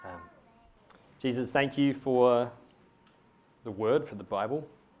Jesus, thank you for the word, for the Bible.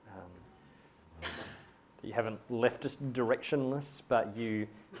 That you haven't left us directionless, but you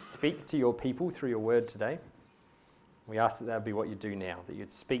speak to your people through your word today. We ask that would be what you do now, that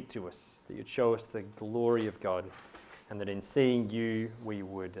you'd speak to us, that you'd show us the glory of God, and that in seeing you, we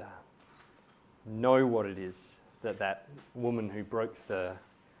would know what it is that woman who broke the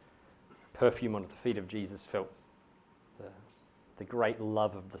perfume onto the feet of Jesus felt, the great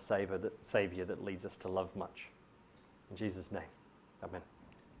love of the Saviour that leads us to love much. In Jesus' name,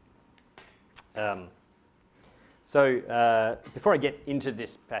 amen. So before I get into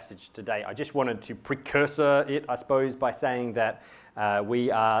this passage today, I just wanted to precursor it, I suppose, by saying that we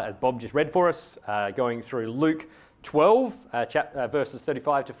are, as Bob just read for us, going through Luke 12, verses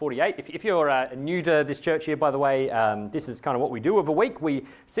 35 to 48. If you're new to this church here, by the way, this is kind of what we do every week. We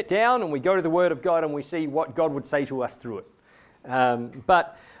sit down and we go to the Word of God and we see what God would say to us through it.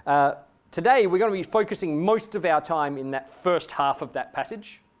 But today we're going to be focusing most of our time in that first half of that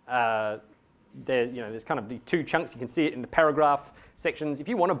passage. There's kind of the two chunks. You can see it in the paragraph sections. If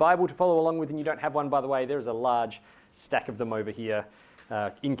you want a Bible to follow along with and you don't have one, by the way, there's a large stack of them over here,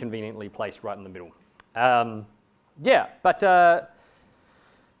 inconveniently placed right in the middle.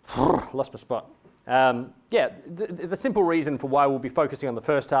 Lost my spot. The simple reason for why we'll be focusing on the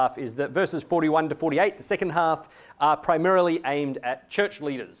first half is that verses 41 to 48, the second half, are primarily aimed at church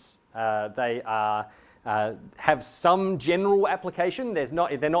leaders. They have some general application. They're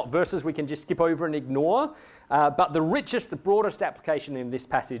not verses we can just skip over and ignore. But the richest, the broadest application in this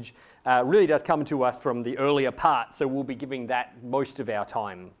passage really does come to us from the earlier part. So we'll be giving that most of our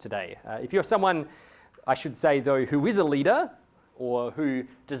time today. If you're someone, I should say though, who is a leader or who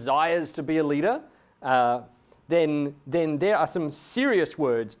desires to be a leader, then there are some serious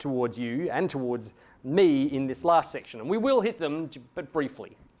words towards you and towards me in this last section. And we will hit them, but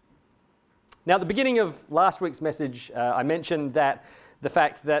briefly. Now, at the beginning of last week's message, I mentioned that the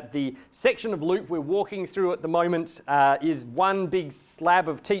fact that the section of Luke we're walking through at the moment is one big slab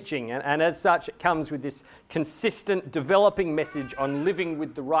of teaching, and as such, it comes with this consistent, developing message on living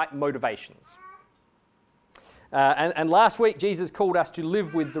with the right motivations. And last week, Jesus called us to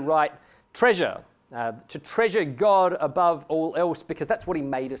live with the right treasure, to treasure God above all else, because that's what He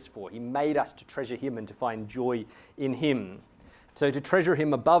made us for. He made us to treasure Him and to find joy in Him. So to treasure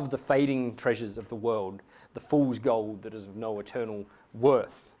Him above the fading treasures of the world, the fool's gold that is of no eternal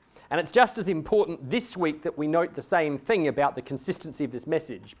worth. And it's just as important this week that we note the same thing about the consistency of this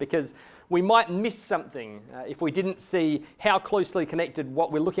message, because we might miss something if we didn't see how closely connected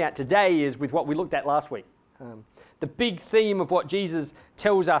what we're looking at today is with what we looked at last week. The big theme of what Jesus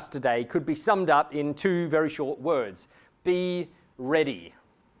tells us today could be summed up in two very short words. Be ready.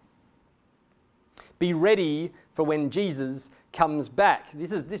 Be ready for when Jesus comes back.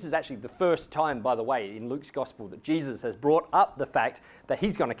 This is actually the first time, by the way, in Luke's gospel that Jesus has brought up the fact that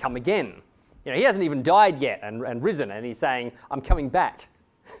He's going to come again. You know, He hasn't even died yet and risen, and He's saying, I'm coming back.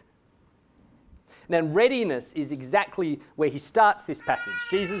 Now, readiness is exactly where He starts this passage.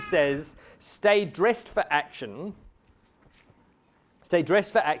 Jesus says, stay dressed for action. Stay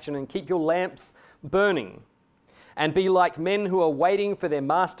dressed for action and keep your lamps burning. And be like men who are waiting for their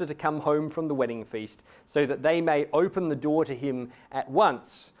master to come home from the wedding feast, so that they may open the door to him at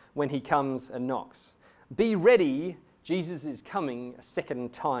once when he comes and knocks. Be ready, Jesus is coming a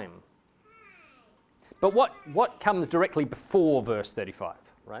second time. But what comes directly before verse 35,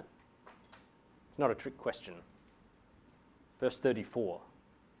 right? It's not a trick question. Verse 34.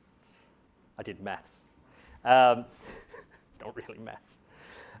 I did maths. It's not really maths.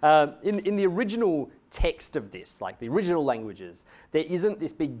 In the original text of this, like the original languages, there isn't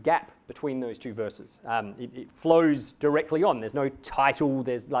this big gap between those two verses. It flows directly on. There's no title.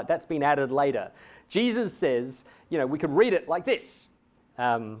 That's been added later. Jesus says, we could read it like this.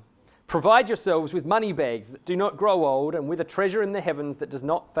 Provide yourselves with money bags that do not grow old, and with a treasure in the heavens that does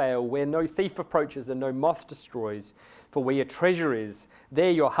not fail, where no thief approaches and no moth destroys. For where your treasure is,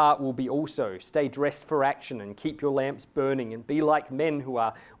 there your heart will be also. Stay dressed for action and keep your lamps burning, and be like men who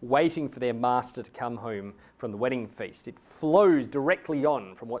are waiting for their master to come home from the wedding feast. It flows directly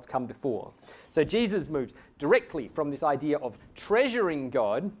on from what's come before. So Jesus moves directly from this idea of treasuring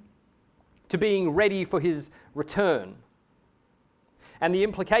God to being ready for His return. And the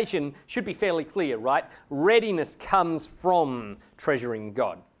implication should be fairly clear, right? Readiness comes from treasuring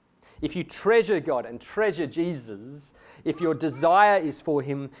God. If you treasure God and treasure Jesus, if your desire is for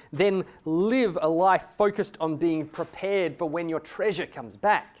Him, then live a life focused on being prepared for when your treasure comes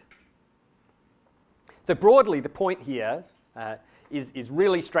back. So broadly, the point here is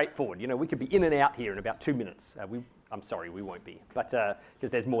really straightforward. We could be in and out here in about 2 minutes. I'm sorry, we won't be, but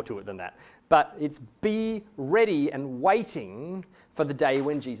because there's more to it than that. But it's be ready and waiting for the day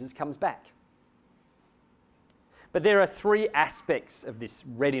when Jesus comes back. But there are three aspects of this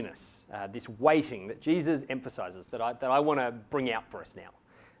readiness, this waiting that Jesus emphasizes that I want to bring out for us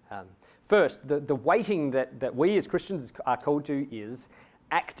now. First, the waiting that we as Christians are called to is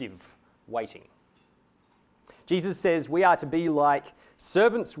active waiting. Jesus says we are to be like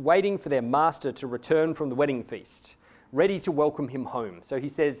servants waiting for their master to return from the wedding feast, ready to welcome him home. So he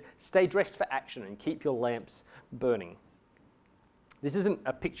says, stay dressed for action and keep your lamps burning. This isn't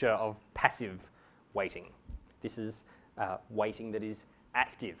a picture of passive waiting. This is waiting that is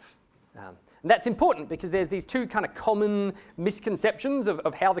active. And that's important because there's these two kind of common misconceptions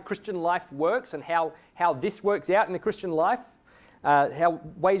of how the Christian life works and how this works out in the Christian life. How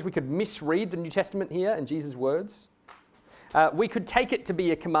ways we could misread the New Testament here and Jesus' words. We could take it to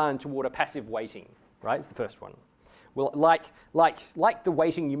be a command toward a passive waiting, right? It's the first one. Well, like the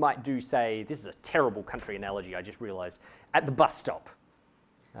waiting you might do, say, this is a terrible country analogy, I just realized, at the bus stop.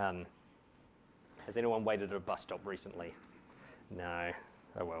 Has anyone waited at a bus stop recently? No.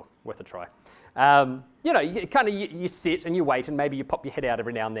 Oh well, worth a try. You sit and you wait and maybe you pop your head out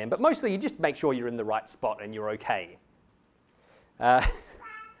every now and then, but mostly you just make sure you're in the right spot and you're okay.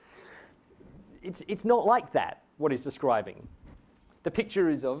 It's not like that, what he's describing. The picture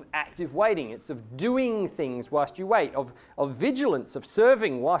is of active waiting. It's of doing things whilst you wait, of vigilance, of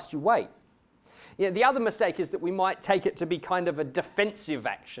serving whilst you wait. The other mistake is that we might take it to be kind of a defensive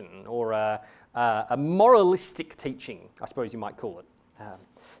action or a moralistic teaching, I suppose you might call it.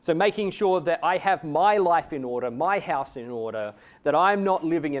 So making sure that I have my life in order, my house in order, that I'm not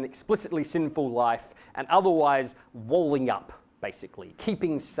living an explicitly sinful life and otherwise walling up, basically,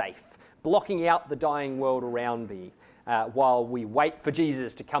 keeping safe, blocking out the dying world around me while we wait for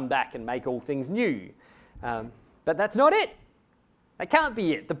Jesus to come back and make all things new. But that's not it. That can't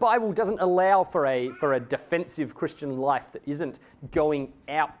be it. The Bible doesn't allow for a defensive Christian life that isn't going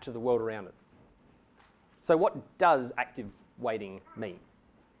out to the world around it. So what does active waiting mean?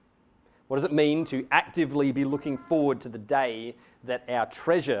 What does it mean to actively be looking forward to the day that our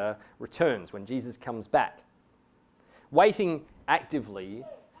treasure returns, when Jesus comes back? Waiting actively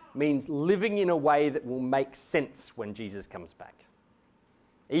means living in a way that will make sense when Jesus comes back.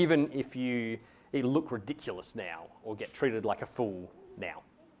 Even if you look ridiculous now or get treated like a fool now.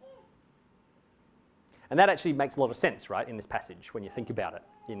 And that actually makes a lot of sense, right, in this passage when you think about it,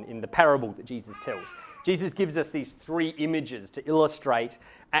 in the parable that Jesus tells. Jesus gives us these three images to illustrate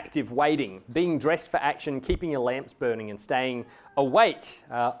active waiting, being dressed for action, keeping your lamps burning, and staying awake,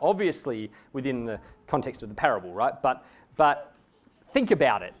 obviously within the context of the parable, right? But think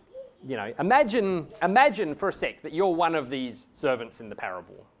about it. Imagine for a sec that you're one of these servants in the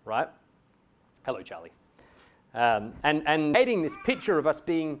parable, right? Hello, Charlie. And creating this picture of us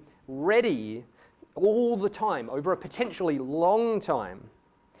being ready all the time, over a potentially long time.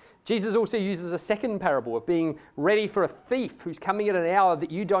 Jesus also uses a second parable of being ready for a thief who's coming at an hour that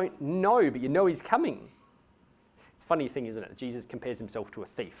you don't know, but you know he's coming. It's a funny thing, isn't it? Jesus compares himself to a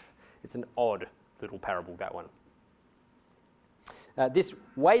thief. It's an odd little parable, that one. This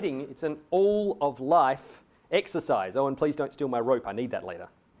waiting, it's an all-of-life exercise. Oh, and please don't steal my rope. I need that later.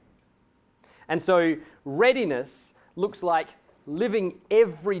 And so readiness looks like living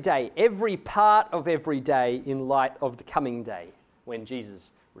every day, every part of every day in light of the coming day when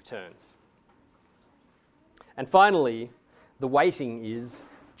Jesus returns. And finally, the waiting is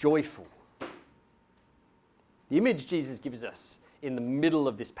joyful. The image Jesus gives us in the middle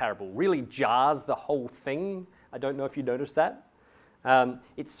of this parable really jars the whole thing. I don't know if you noticed that.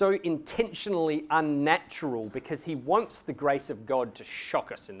 It's so intentionally unnatural because he wants the grace of God to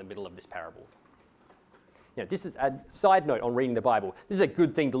shock us in the middle of this parable. This is a side note on reading the Bible. This is a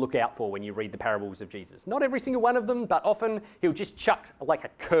good thing to look out for when you read the parables of Jesus. Not every single one of them, but often he'll just chuck like a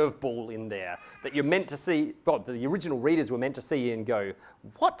curveball in there that you're meant to see, the original readers were meant to see and go,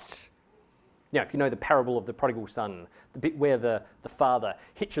 what? If you know the parable of the prodigal son, the bit where the father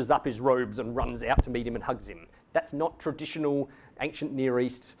hitches up his robes and runs out to meet him and hugs him. That's not traditional ancient Near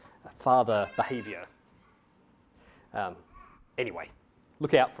East father behavior. Anyway,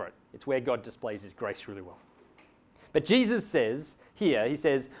 look out for it. It's where God displays his grace really well. But Jesus says here, he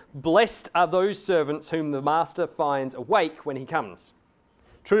says, blessed are those servants whom the master finds awake when he comes.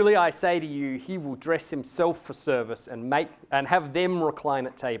 Truly I say to you, he will dress himself for service and have them recline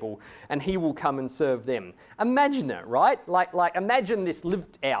at table, and he will come and serve them. Imagine it, right? Like imagine this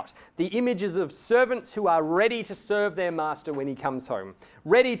lived out. The images of servants who are ready to serve their master when he comes home.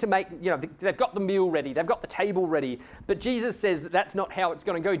 Ready to make, they've got the meal ready, they've got the table ready. But Jesus says that that's not how it's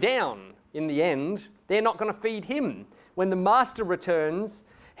going to go down in the end, they're not going to feed him. When the master returns,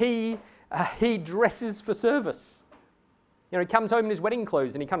 he dresses for service. You know, he comes home in his wedding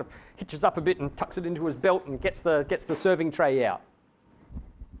clothes and he kind of hitches up a bit and tucks it into his belt and gets the serving tray out.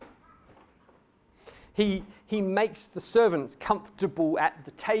 He makes the servants comfortable at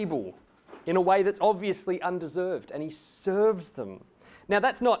the table in a way that's obviously undeserved, and he serves them. Now,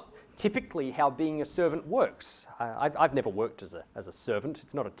 that's not typically how being a servant works. I've never worked as a servant.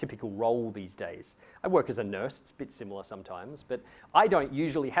 It's not a typical role these days. I work as a nurse. It's a bit similar sometimes, but I don't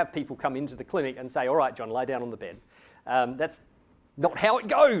usually have people come into the clinic and say, all right, John, lie down on the bed. That's not how it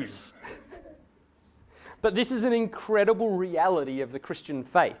goes. But this is an incredible reality of the Christian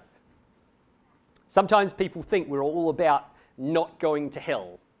faith. Sometimes people think we're all about not going to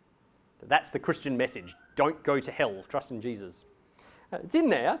hell. That's the Christian message. Don't go to hell. Trust in Jesus. It's in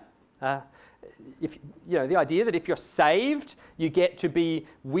there. If you know the idea that if you're saved, you get to be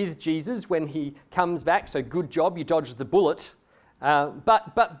with Jesus when he comes back. So good job, you dodged the bullet.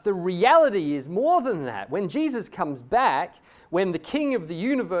 But the reality is more than that. When Jesus comes back, when the King of the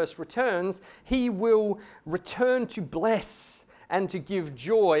universe returns, he will return to bless and to give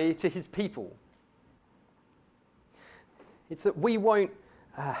joy to his people. It's that we won't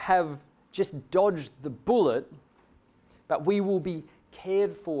have just dodged the bullet, but we will be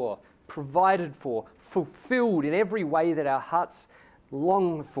cared for, provided for, fulfilled in every way that our hearts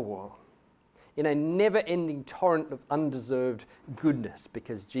long for, in a never-ending torrent of undeserved goodness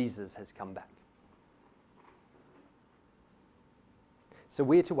because Jesus has come back. So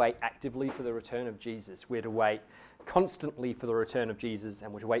we're to wait actively for the return of Jesus. We're to wait constantly for the return of Jesus,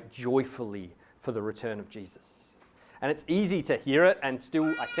 and we're to wait joyfully for the return of Jesus. And it's easy to hear it and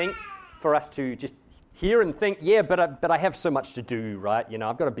still, I think, for us to just hear and think, yeah, but I have so much to do, right? You know,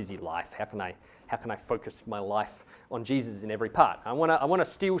 I've got a busy life. How can I focus my life on Jesus in every part? I want to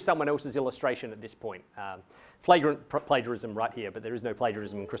steal someone else's illustration at this point. Flagrant plagiarism right here, but there is no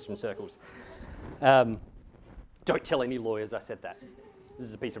plagiarism in Christian circles. Don't tell any lawyers I said that. This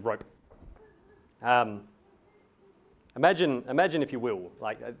is a piece of rope. Imagine, if you will,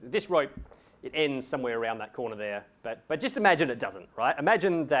 like this rope. It ends somewhere around that corner there, but just imagine it doesn't, right?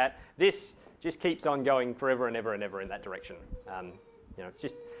 Imagine that this just keeps on going forever and ever and ever in that direction. You know,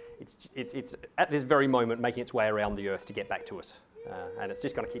 it's at this very moment making its way around the earth to get back to us, and it's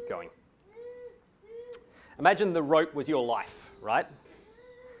just going to keep going. Imagine the rope was your life, right?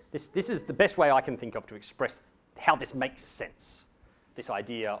 This is the best way I can think of to express how this makes sense. This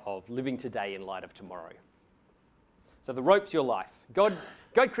idea of living today in light of tomorrow. So the rope's your life. God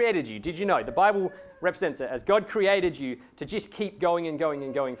created you. Did you know? The Bible represents it as God created you to just keep going and going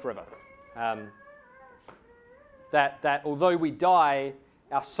and going forever. That although we die,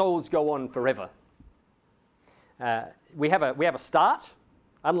 our souls go on forever. We have a start.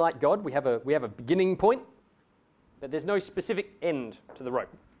 Unlike God, we have a beginning point, but there's no specific end to the rope.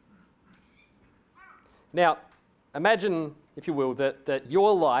 Now, imagine, if you will, that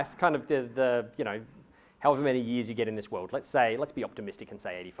your life, kind of the you know, however many years you get in this world, let's be optimistic and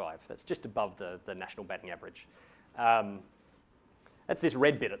say 85. That's just above the national batting average. That's this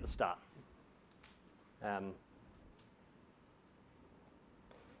red bit at the start.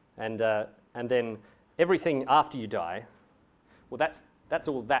 And then everything after you die, well, that's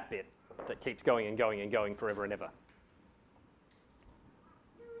all that bit that keeps going and going and going forever and ever.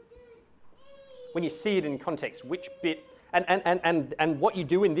 When you see it in context, which bit, and what you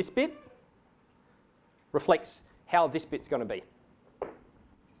do in this bit reflects how this bit's going to be.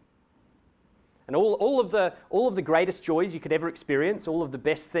 And all of the greatest joys you could ever experience, all of the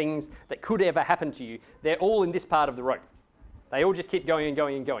best things that could ever happen to you, they're all in this part of the rope. They all just keep going and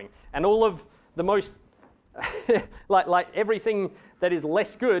going and going. And all of the most, like everything that is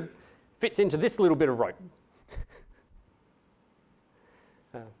less good fits into this little bit of rope.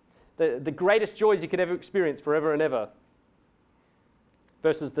 The greatest joys you could ever experience forever and ever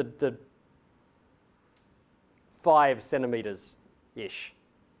versus the 5 centimeters-ish.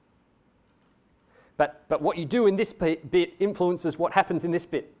 But what you do in this bit influences what happens in this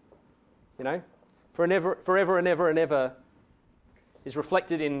bit. You know? Forever and ever and ever is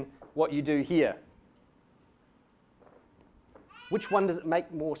reflected in what you do here. Which one does it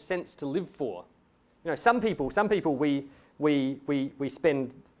make more sense to live for? You know, some people we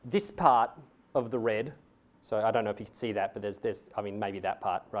spend this part of the red, so I don't know if you can see that, but there's maybe that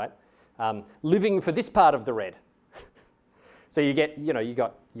part, right? Living for this part of the red. So you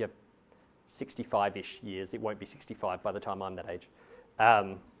got your 65-ish years. It won't be 65 by the time I'm that age.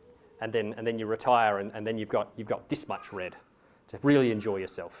 And then you retire, and then you've got this much red to really enjoy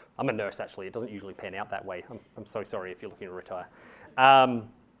yourself. I'm a nurse, actually. It doesn't usually pan out that way. I'm so sorry if you're looking to retire.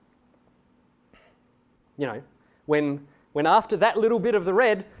 when after that little bit of the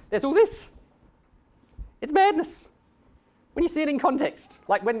red, there's all this. It's madness. When you see it in context,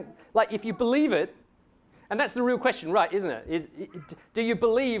 like if you believe it, and that's the real question, right, isn't it? Do you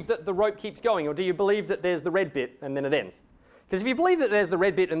believe that the rope keeps going, or do you believe that there's the red bit and then it ends? Because if you believe that there's the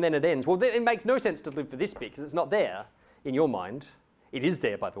red bit and then it ends, well, then it makes no sense to live for this bit because it's not there in your mind. It is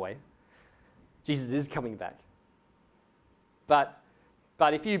there, by the way. Jesus is coming back. But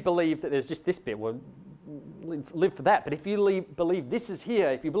if you believe that there's just this bit, well, live for that. But if you believe this is here,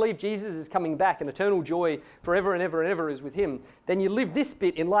 if you believe Jesus is coming back and eternal joy forever and ever and ever is with him, then you live this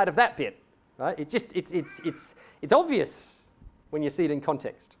bit in light of that bit. Right? It's obvious when you see it in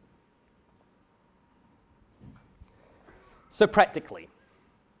context. So practically,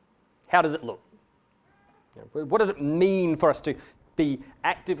 how does it look? What does it mean for us to be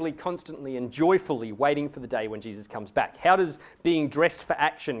actively, constantly, and joyfully waiting for the day when Jesus comes back? How does being dressed for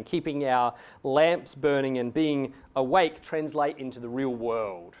action, keeping our lamps burning, and being awake translate into the real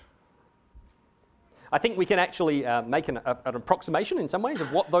world? I think we can actually make an approximation in some ways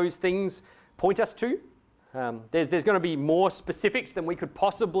of what those things point us to. There's going to be more specifics than we could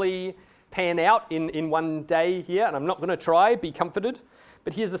possibly pan out in one day here, and I'm not going to try, be comforted,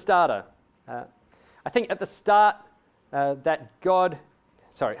 but here's a starter. I think at the start that God,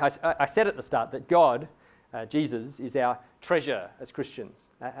 I said at the start that God, Jesus, is our treasure as Christians,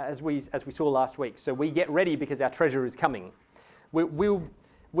 as we saw last week. So we get ready because our treasure is coming. My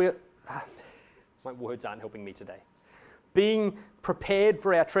words aren't helping me today. Being prepared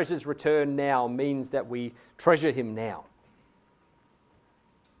for our treasure's return now means that we treasure him now.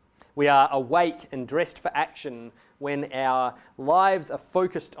 We are awake and dressed for action when our lives are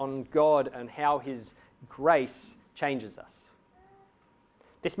focused on God and how his grace changes us.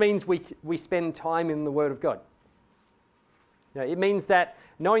 This means we spend time in the Word of God. It means that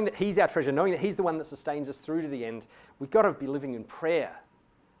knowing that he's our treasure, knowing that he's the one that sustains us through to the end, we've got to be living in prayer.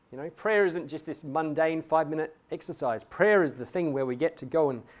 Prayer isn't just this mundane 5-minute exercise. Prayer is the thing where we get to go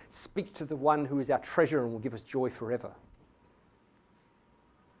and speak to the one who is our treasure and will give us joy forever.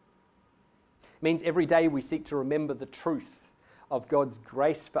 It means every day we seek to remember the truth of God's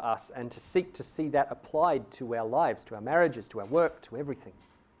grace for us and to seek to see that applied to our lives, to our marriages, to our work, to everything.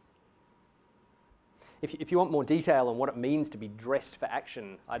 If you want more detail on what it means to be dressed for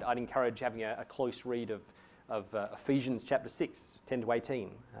action, I'd encourage having a close read of Ephesians chapter 6, 10 to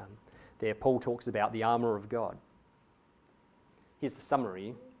 18. There Paul talks about the armour of God. Here's the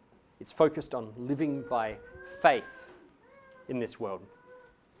summary. It's focused on living by faith in this world.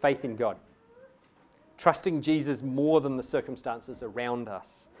 Faith in God. Trusting Jesus more than the circumstances around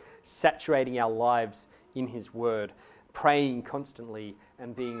us. Saturating our lives in his word. Praying constantly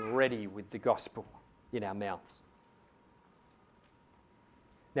and being ready with the gospel in our mouths.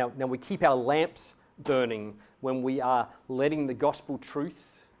 Now we keep our lamps burning when we are letting the gospel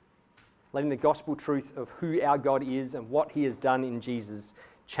truth of who our God is and what he has done in Jesus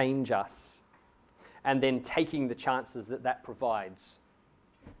change us, and then taking the chances that provides,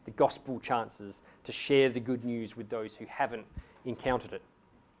 the gospel chances to share the good news with those who haven't encountered it.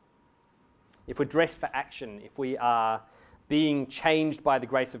 If we're dressed for action, if we are being changed by the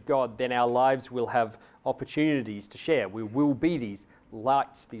grace of God, then our lives will have opportunities to share. We will be these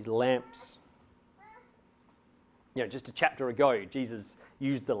lights, these lamps. Just a chapter ago, Jesus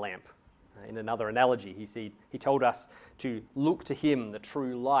used the lamp. In another analogy, he told us to look to him, the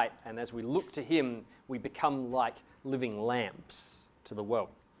true light, and as we look to him, we become like living lamps to the world.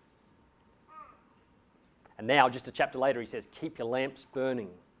 And now, just a chapter later, he says, keep your lamps burning.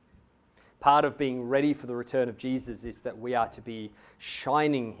 Part of being ready for the return of Jesus is that we are to be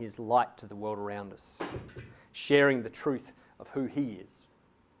shining his light to the world around us, sharing the truth of who he is.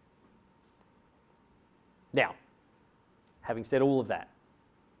 Now, having said all of that,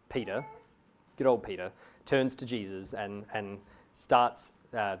 Peter, good old Peter, turns to Jesus and starts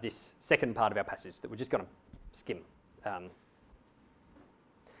this second part of our passage that we're just going to skim.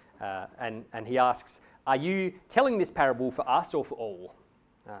 And he asks, are you telling this parable for us or for all?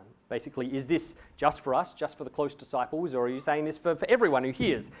 Basically, is this just for us, just for the close disciples, or are you saying this for everyone who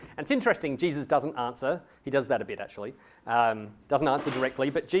hears? And it's interesting, Jesus doesn't answer. He does that a bit, actually. Doesn't answer directly,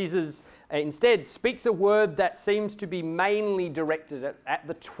 but Jesus instead speaks a word that seems to be mainly directed at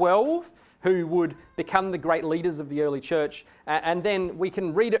the 12 who would become the great leaders of the early church, and then we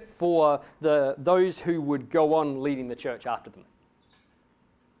can read it for those who would go on leading the church after them.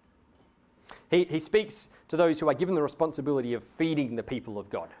 He speaks to those who are given the responsibility of feeding the people of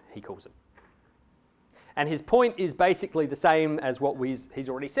God, he calls it. And his point is basically the same as what he's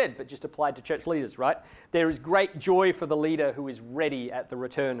already said, but just applied to church leaders, right? There is great joy for the leader who is ready at the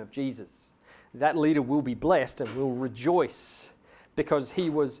return of Jesus. that leader will be blessed and will rejoice because it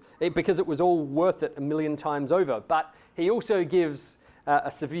was all worth it 1,000,000 times over. But he also gives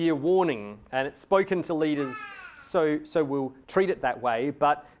a severe warning, and it's spoken to leaders, so we'll treat it that way.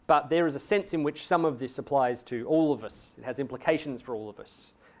 But there is a sense in which some of this applies to all of us. It has implications for all of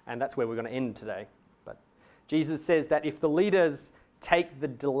us, and that's where we're going to end today. But Jesus says that if the leaders take the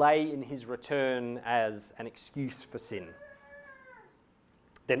delay in his return as an excuse for sin,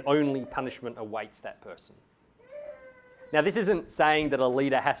 then only punishment awaits that person. Now, this isn't saying that a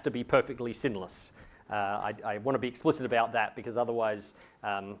leader has to be perfectly sinless. I want to be explicit about that, because otherwise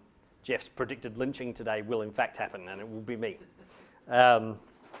Jeff's predicted lynching today will in fact happen, and it will be me. I'm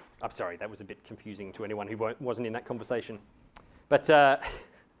sorry, that was a bit confusing to anyone who wasn't in that conversation. But a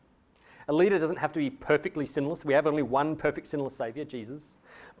leader doesn't have to be perfectly sinless. We have only one perfect sinless Saviour, Jesus.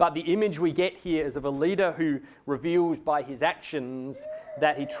 But the image we get here is of a leader who reveals by his actions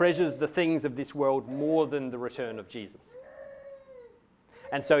that he treasures the things of this world more than the return of Jesus.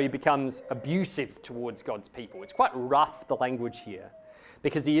 And so he becomes abusive towards God's people. It's quite rough, the language here,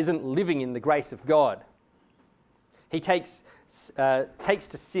 because he isn't living in the grace of God. He takes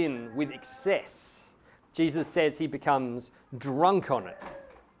to sin with excess. Jesus says he becomes drunk on it.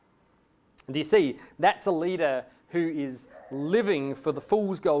 And do you see, that's a leader who is living for the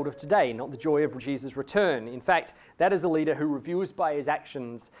fool's gold of today, not the joy of Jesus' return. In fact, that is a leader who reveals by his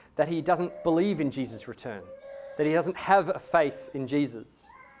actions that he doesn't believe in Jesus' return, that he doesn't have a faith in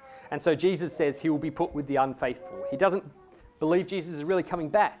Jesus. And so Jesus says he will be put with the unfaithful. He doesn't believe Jesus is really coming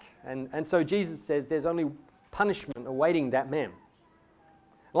back. And so Jesus says there's only punishment awaiting that man.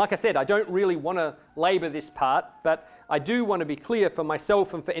 Like I said, I don't really want to labour this part, but I do want to be clear for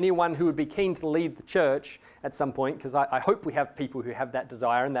myself and for anyone who would be keen to lead the church at some point, because I hope we have people who have that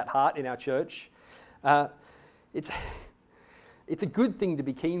desire and that heart in our church. It's a good thing to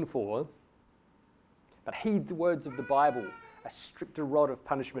be keen for, but heed the words of the Bible. A stricter rod of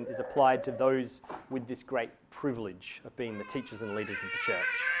punishment is applied to those with this great privilege of being the teachers and leaders of the church.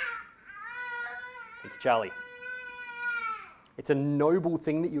 Thank you, Charlie. It's a noble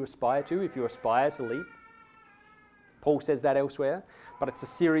thing that you aspire to if you aspire to lead. Paul says that elsewhere, but it's a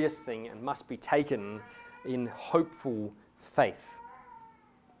serious thing and must be taken in hopeful faith,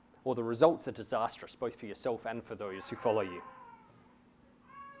 or the results are disastrous, both for yourself and for those who follow you.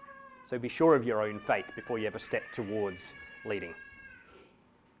 So be sure of your own faith before you ever step towards leading.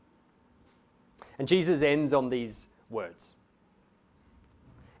 And Jesus ends on these words.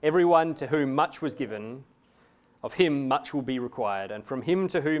 Everyone to whom much was given, of him much will be required, and from him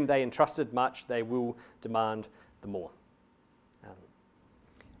to whom they entrusted much, they will demand the more.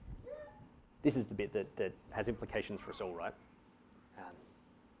 This is the bit that has implications for us all, right?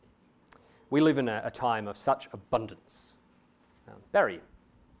 We live in a time of such abundance. Barry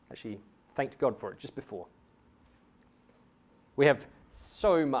actually thanked God for it just before. We have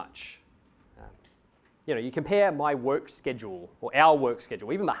so much. You compare my work schedule, or our work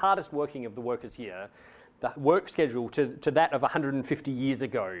schedule, even the hardest working of the workers here, the work schedule to that of 150 years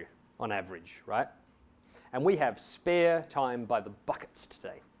ago on average, right? And we have spare time by the buckets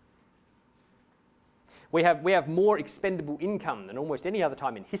today. We have more expendable income than almost any other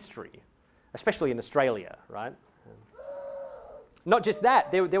time in history, especially in Australia, right? Not just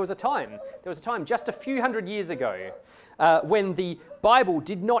that, there was a time just a few hundred years ago when the Bible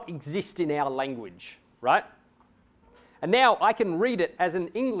did not exist in our language, right? And now I can read it as an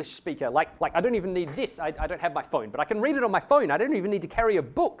English speaker. Like I don't even need this. I don't have my phone, but I can read it on my phone. I don't even need to carry a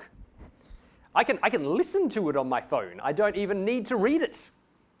book. I can listen to it on my phone. I don't even need to read it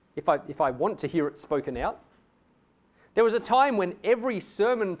if I want to hear it spoken out. There was a time when every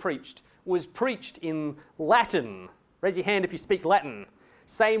sermon preached was preached in Latin. Raise your hand if you speak Latin.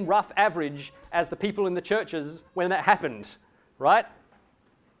 Same rough average as the people in the churches when that happened, right?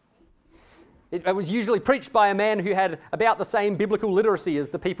 It was usually preached by a man who had about the same biblical literacy as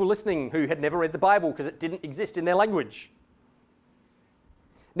the people listening who had never read the Bible because it didn't exist in their language.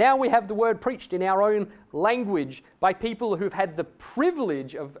 Now we have the word preached in our own language by people who've had the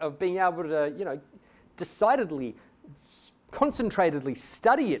privilege of being able to, decidedly, concentratedly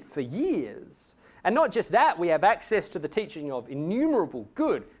study it for years. And not just that, we have access to the teaching of innumerable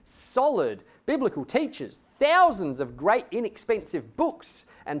good, solid biblical teachers. Thousands of great, inexpensive books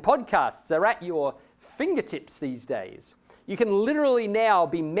and podcasts are at your fingertips these days. You can literally now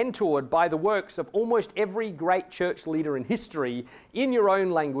be mentored by the works of almost every great church leader in history in your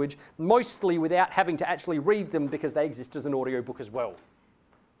own language, mostly without having to actually read them because they exist as an audiobook as well.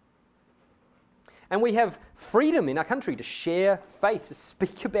 And we have freedom in our country to share faith, to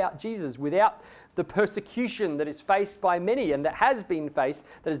speak about Jesus without the persecution that is faced by many and that has been faced,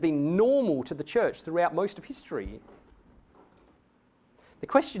 that has been normal to the church throughout most of history. The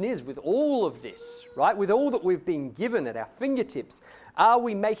question is, with all of this, right, with all that we've been given at our fingertips, are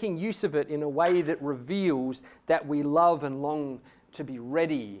we making use of it in a way that reveals that we love and long to be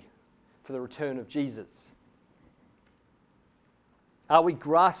ready for the return of Jesus? Are we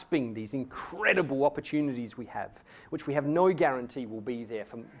grasping these incredible opportunities we have, which we have no guarantee will be there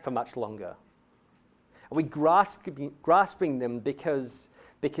for much longer? Are we grasping them because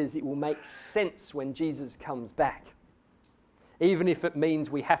it will make sense when Jesus comes back? Even if it means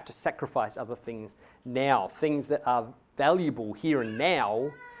we have to sacrifice other things now, things that are valuable here and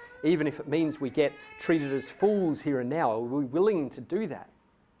now, even if it means we get treated as fools here and now, are we willing to do that?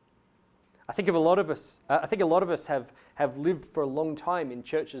 I think a lot of us have lived for a long time in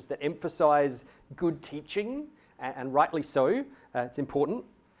churches that emphasize good teaching, and rightly so. It's important.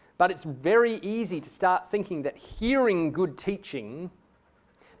 But it's very easy to start thinking that hearing good teaching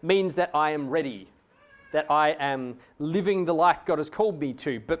means that I am ready, that I am living the life God has called me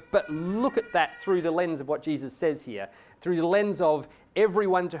to. But look at that through the lens of what Jesus says here, through the lens of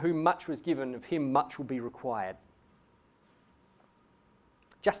everyone to whom much was given, of him much will be required.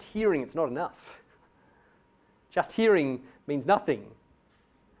 Just hearing, it's not enough. Just hearing means nothing.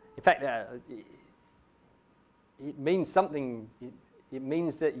 In fact, it means something. It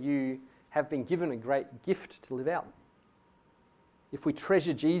means that you have been given a great gift to live out. If we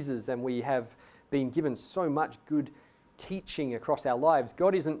treasure Jesus and we have been given so much good teaching across our lives,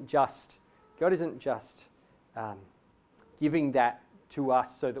 God isn't just giving that to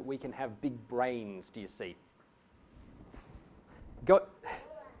us so that we can have big brains, do you see? God,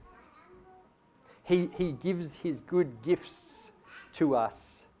 He gives his good gifts to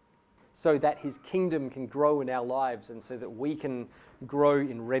us so that his kingdom can grow in our lives and so that we can grow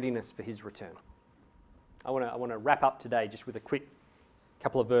in readiness for his return. I want to wrap up today just with a quick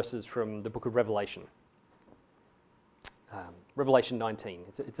couple of verses from the book of Revelation. Revelation 19.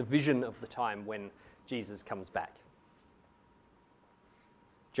 It's a vision of the time when Jesus comes back.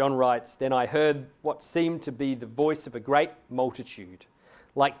 John writes, "Then I heard what seemed to be the voice of a great multitude,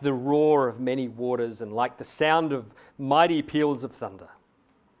 like the roar of many waters and like the sound of mighty peals of thunder,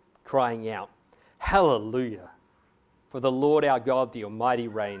 crying out, 'Hallelujah! For the Lord our God, the Almighty,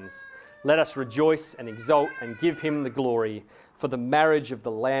 reigns. Let us rejoice and exult and give him the glory, for the marriage of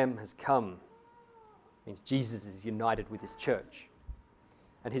the Lamb has come.'" It means Jesus is united with his church,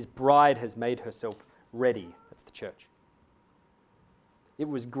 and his bride has made herself ready. That's the church. It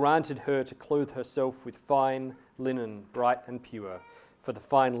was granted her to clothe herself with fine linen, bright and pure, for the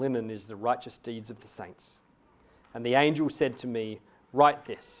fine linen is the righteous deeds of the saints. And the angel said to me, "Write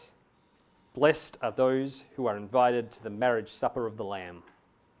this, blessed are those who are invited to the marriage supper of the Lamb."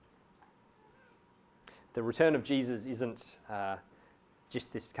 The return of Jesus isn't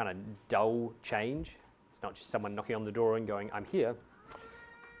just this kind of dull change. It's not just someone knocking on the door and going, "I'm here."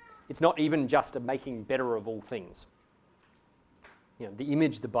 It's not even just a making better of all things. You know, the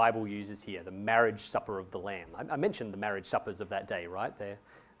image the Bible uses here, the marriage supper of the Lamb. I mentioned the marriage suppers of that day, right? They're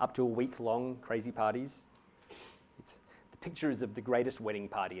up to a week-long crazy parties. The picture is of the greatest wedding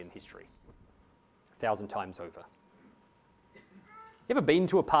party in history, 1,000 times over. You ever been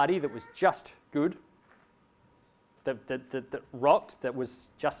to a party that was just good? That rocked, that was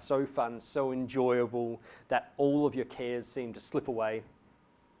just so fun, so enjoyable, that all of your cares seemed to slip away?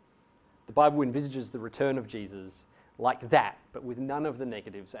 The Bible envisages the return of Jesus like that, but with none of the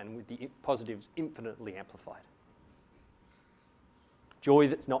negatives and with the positives infinitely amplified. Joy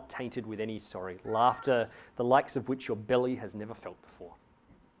that's not tainted with any sorrow, laughter the likes of which your belly has never felt before.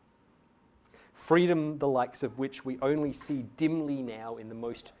 Freedom the likes of which we only see dimly now in the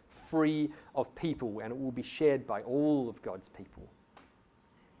most free of people, and it will be shared by all of God's people.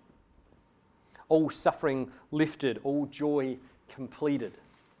 All suffering lifted, all joy completed,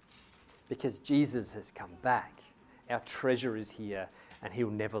 because Jesus has come back. Our treasure is here, and he'll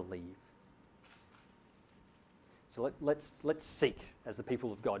never leave. So let's seek, as the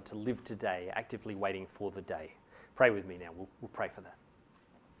people of God, to live today, actively waiting for the day. Pray with me now. We'll pray for that.